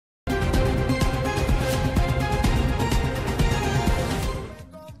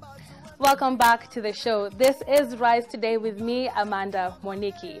Welcome back to the show. This is Rise Today with me, Amanda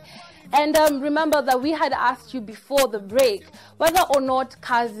Moniki. And remember that we had asked you before the break whether or not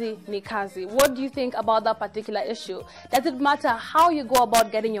kazi ni kazi. What do you think about that particular issue? Does it matter how you go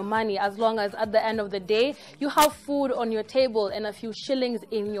about getting your money as long as at the end of the day you have food on your table and a few shillings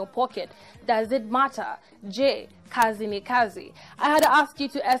in your pocket? Does it matter? J, kazi ni kazi. I had asked you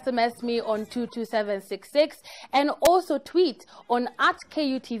to SMS me on 22766 and also tweet on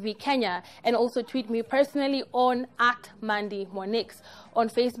 @KUTV Kenya and also tweet me personally on @MandyMonix. On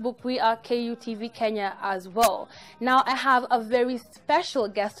Facebook, we are KUTV Kenya as well. Now, I have a very special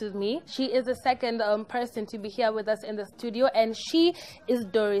guest with me. She is the second person to be here with us in the studio, and she is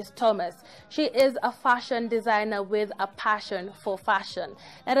Dorice Thomas. She is a fashion designer with a passion for fashion.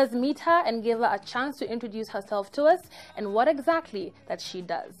 Let us meet her and give her a chance to introduce herself to us and what exactly that she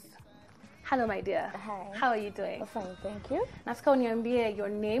does. Hello, my dear. Hi. How are you doing? Fine, thank you. Nataka uniambie your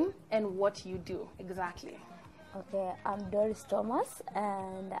name and what you do exactly. Okay, I'm Dorice Thomas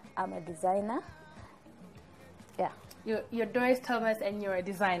and I'm a designer. Yeah. You're Dorice Thomas and you're a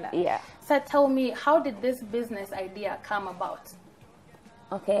designer. Yeah. So tell me, how did this business idea come about?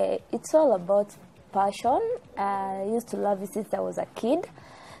 Okay, it's all about passion. I used to love it since I was a kid.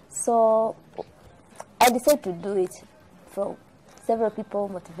 So I decided to do it. So several people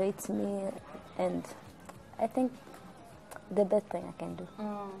motivate me, and I think the best thing I can do.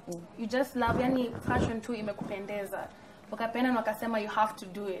 You just love yani fashion tu imekupendeza. Ukapenda na ukasema you have to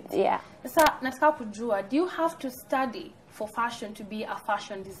do it. Yeah. Sasa nataka kujua, do you have to study for fashion to be a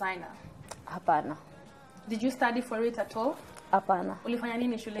fashion designer? Hapana. Did you study for it at all? Hapana. Ulifanya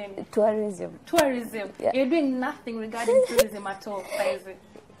nini shuleni? Tourism. Tourism. Yeah. You're doing nothing regarding tourism at all, Saizi.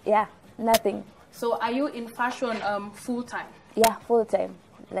 Yeah, nothing. So are you in fashion full time? Yeah, full time.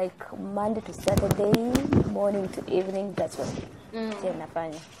 Like Monday to Saturday, morning to evening, that's what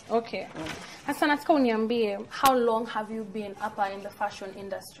nafanya. Okay. Sasa nataka uniambie, how long have you been up in the fashion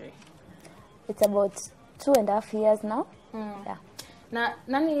industry? It's about 2.5 years now. Yeah. Na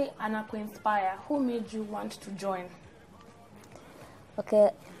nani anakuinspire? Who made you want to join? Okay.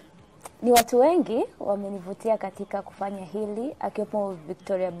 Ni watu wengi wamenivutia katika kufanya hili, akiwepo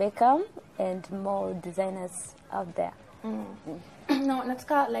Victoria Beckham and more designers out there. No,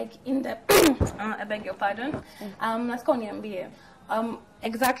 nataka like in the I beg your pardon. Nataka uniambie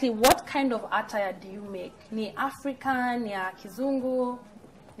exactly what kind of attire do you make? Ni African, ni ya kizungu?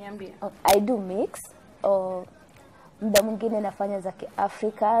 Niambie. I do mix. Muda mwingine nafanya za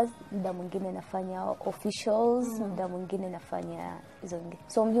Africa, muda mwingine nafanya officials, muda mwingine nafanya hizo nyingine.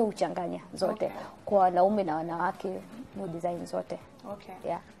 So mimi huchanganya zote. Okay. Kwa wanaume na wanawake, mu design zote. Okay.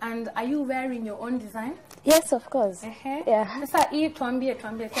 Yeah. And are you wearing your own design? Yes, of course. Yeah. Sasa hii tuambie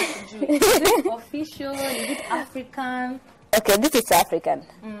sasa tujue. Is it official? Is it African? Okay, this is African.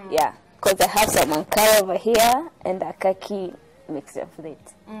 Yeah. Because I have some ankara over here and a khaki mix of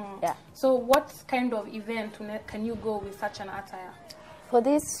it. Yeah. So what kind of event can you go with such an attire? For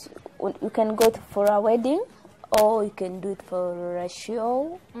this, you can go for a wedding, or you can do it for a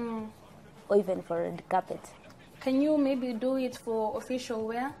show, or even for a red carpet. Can you maybe do it for official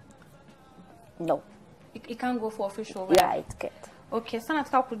wear? No. It can't go for official wear? Yeah, it can't. Okay, so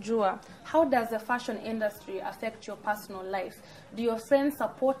nataka kujua, how does the fashion industry affect your personal life? Do your friends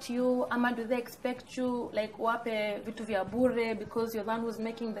support you? Ama do they expect you like wape vitu vya bure because you're the one who's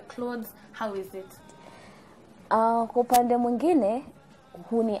making the clothes? How is it? Kwa upande mwingine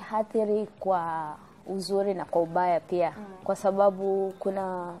huniathiri kwa uzuri na kwa ubaya pia, kwa sababu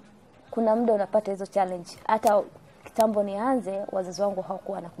kuna muda unapata hizo challenge. Hata kitambo nianze, wazazi wangu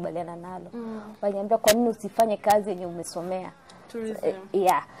hawakuwa wanakubaliana nalo. Waniambia kwa nini usifanye kazi yenye umesomea? Tourism.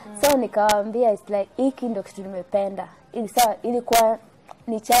 Yeah. So nikawaambia it's like hiki ndio kitu nimependa. Ilikuwa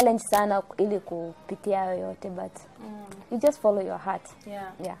ni challenge sana ili kupitia yote, but you just follow your heart.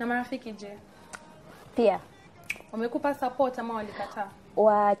 Yeah. Yeah. Na marafiki je? Pia Wamekupa support ama walikataa?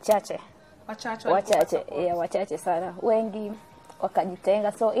 Wachache. Yeah, wachache sana. Wengi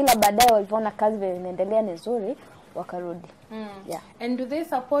wakajitenga. So ila baadaye walipoona kazi vile inaendelea ni nzuri, wakarudi. Yeah. And do they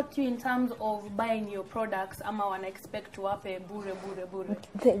support you in terms of buying your products ama wana expect to wape bure?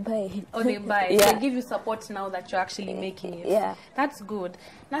 They buy it. Oh, they buy it. Yeah. They give you support now that you're actually making it. Yeah. That's good.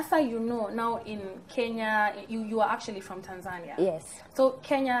 Nasa, you know, now in Kenya, you are actually from Tanzania. Yes. So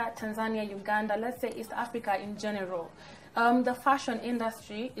Kenya, Tanzania, Uganda, let's say East Africa in general, the fashion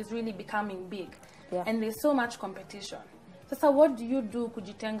industry is really becoming big. Yeah. And there's so much competition. So what do you do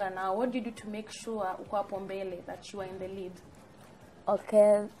kujitenga now? What do you do to make sure uko hapo mbele, that you are in the lead?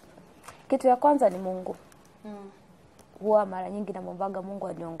 Okay. Kitu ya kwanza ni Mungu. Huwa mara nyingi namwombaga Mungu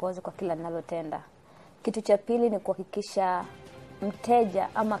aniongoze kwa kila ninalotenda. Kitu cha pili ni kuhakikisha mteja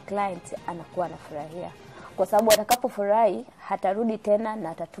ama client anakuwa anafurahia, kwa sababu atakapofurahi hatarudi tena na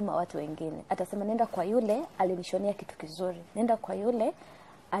atatuma watu wengine. Atasema nenda kwa yule alinishonia kitu kizuri, nenda kwa yule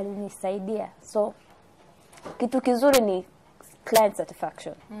alinisaidia. So kitu kizuri ni client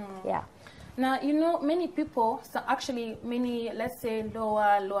satisfaction. Yeah. Now, you know, many people, so actually many, let's say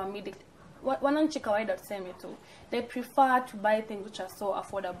lower middle, wananchi kawaida tuseme tu, they prefer to buy things which are so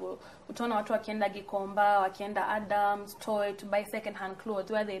affordable. Utaona watu wakienda Gikomba, wakienda Adams, Toy to buy second hand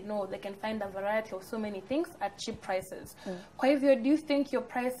clothes where they know they can find a variety of so many things at cheap prices. Kwa hivyo, do you think your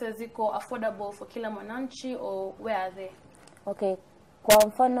prices iko affordable for kila mwananchi, or where are they? Okay, kwa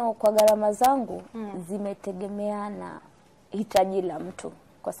mfano kwa gharama zangu zimetegemea na hitaji la mtu,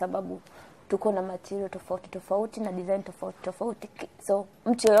 kwa sababu tuko na material tofauti na design tofauti, so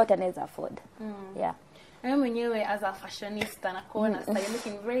mtu yoyote anaweza afford. Yeah. I mwenyewe as a fashionista na kuona so you're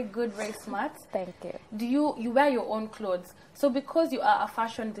looking very good, very smart. Thank you. Do you wear your own clothes? So because you are a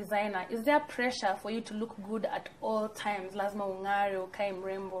fashion designer, is there pressure for you to look good at all times? Lazima ungare, ukae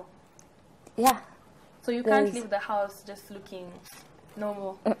mrembo. Yeah. So you can't leave the house just looking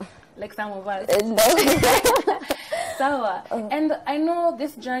normal like some of us. No. Sawa. And I know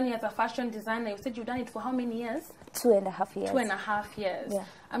this journey as a fashion designer, you said you've done it for how many years? 2.5 years. 2.5 years. Yeah.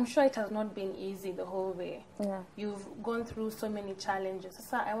 I'm sure it has not been easy the whole way. Yeah. You've gone through so many challenges.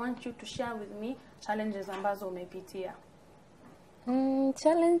 Sasa, I want you to share with me challenges ambazo umepitia.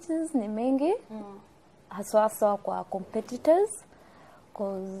 Challenges ni mengi. Haswa kwa competitors,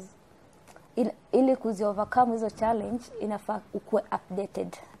 cause ili kuzi overcome hizo challenge inafaa ukue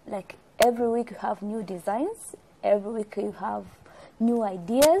updated. Like every week you have new designs, every week you have new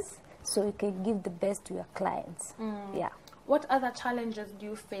ideas, so you can give the best to your clients. Yeah. What other challenges do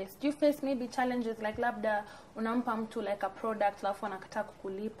you face? Do you face maybe challenges like labda unampa mtu like a product alafu anakataa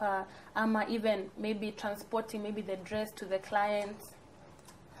kukulipa, ama even maybe transporting maybe the dress to the clients?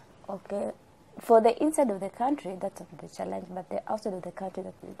 Okay. For the inside of the country, that's the challenge, but the outside of the country,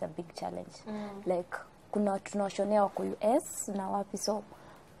 that is the big challenge. Like kuna tunashonea wako US na wapi, so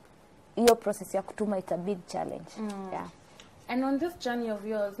hiyo process ya kutuma it's a big challenge. Yeah. And on this journey of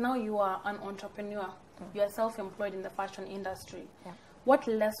yours, now you are an entrepreneur. You are self-employed in the fashion industry. Yeah. What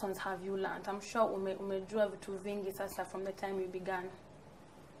lessons have you learned? I'm sure umejua vitu vingi sasa from the time you began.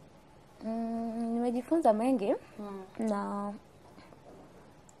 Nimejifunza mengi na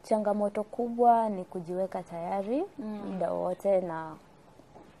changamoto kubwa ni kujiweka tayari muda wote na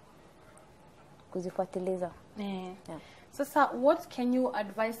kuzifuatiliza. Yeah. Sasa, what can you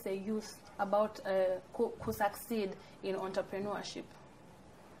advise the youth about who succeed in entrepreneurship?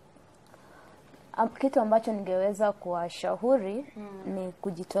 Kitu ambacho ningeweza kuwashauri ni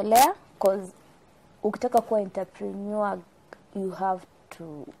kujitolea, cause ukitaka kuwa entrepreneur you have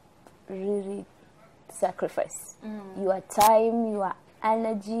to really sacrifice your time, your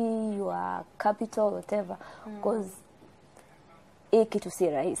energy, your capital, whatever, cause hii kitu si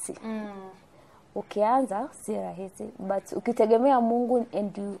rahisi. Ukianza si rahisi, but ukitegemea Mungu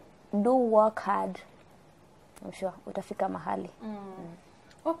and you do work hard, I'm sure utafika mahali.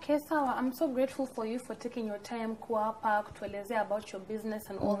 Okay, sawa. I'm so grateful for you for taking your time kuapa kutuelezea about your business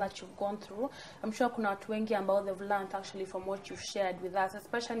and all that you've gone through. I'm sure kuna watu wengi ambao they've learned actually from what you've shared with us,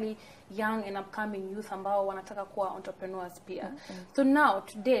 especially young and upcoming youth ambao wanataka kuwa entrepreneurs pia. So now,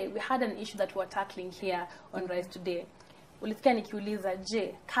 today, we had an issue that we're tackling here on Rise Today. Ulisikia nikiuliza,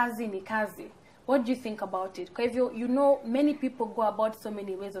 je, kazi ni kazi? What do you think about it? Because you know, many people go about so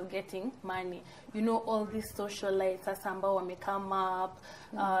many ways of getting money. You know, all these socialites, ambao wame come up,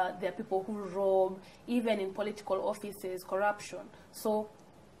 there are people who rob, even in political offices, corruption. So,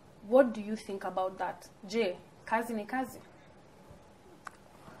 what do you think about that? Je, kazi ni kazi?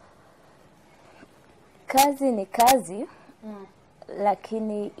 Kazi ni kazi,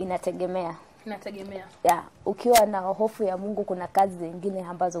 lakini inategemea. Inategemea. Yeah, ukiwa na hofu ya Mungu kuna kazi zingine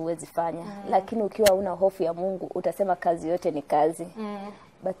ambazo huwezi fanya. Lakini ukiwa una hofu ya Mungu utasema kazi yote ni kazi.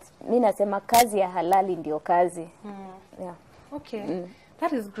 But mimi nasema kazi ya halali ndio kazi. Yeah. Okay.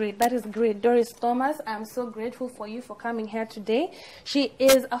 That is great. That is great. Dorice Thomas, I'm so grateful for you for coming here today. She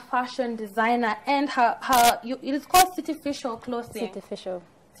is a fashion designer and it is called Cityficial Clothing.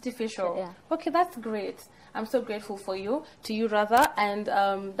 Cityficial. Yeah. Okay, that's great. I'm so grateful to you rather, and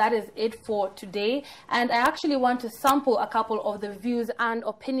that is it for today. And I actually want to sample a couple of the views and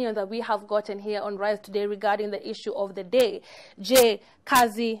opinions that we have gotten here on Rise Today regarding the issue of the day. Je,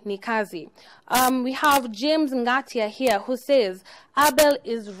 kazi ni kazi. We have James Ngatia here who says, Abel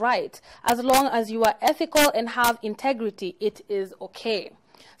is right. As long as you are ethical and have integrity, it is okay.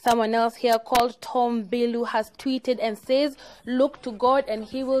 Someone else here called Tom Bilu has tweeted and says, look to God and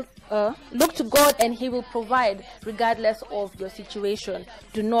he will provide regardless of your situation.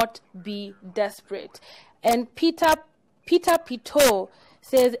 Do not be desperate. And Peter Pito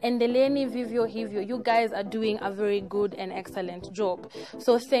says, Endeleni vivyo hivyo. You guys are doing a very good and excellent job.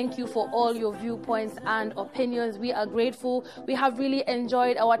 So thank you for all your viewpoints and opinions. We are grateful. We have really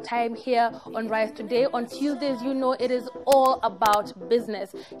enjoyed our time here on Rise Today. On Tuesdays, you know, it is all about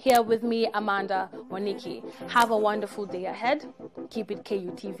business. Here with me, Amanda Mwaniki. Have a wonderful day ahead. Keep it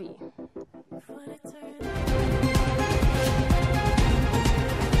KUTV.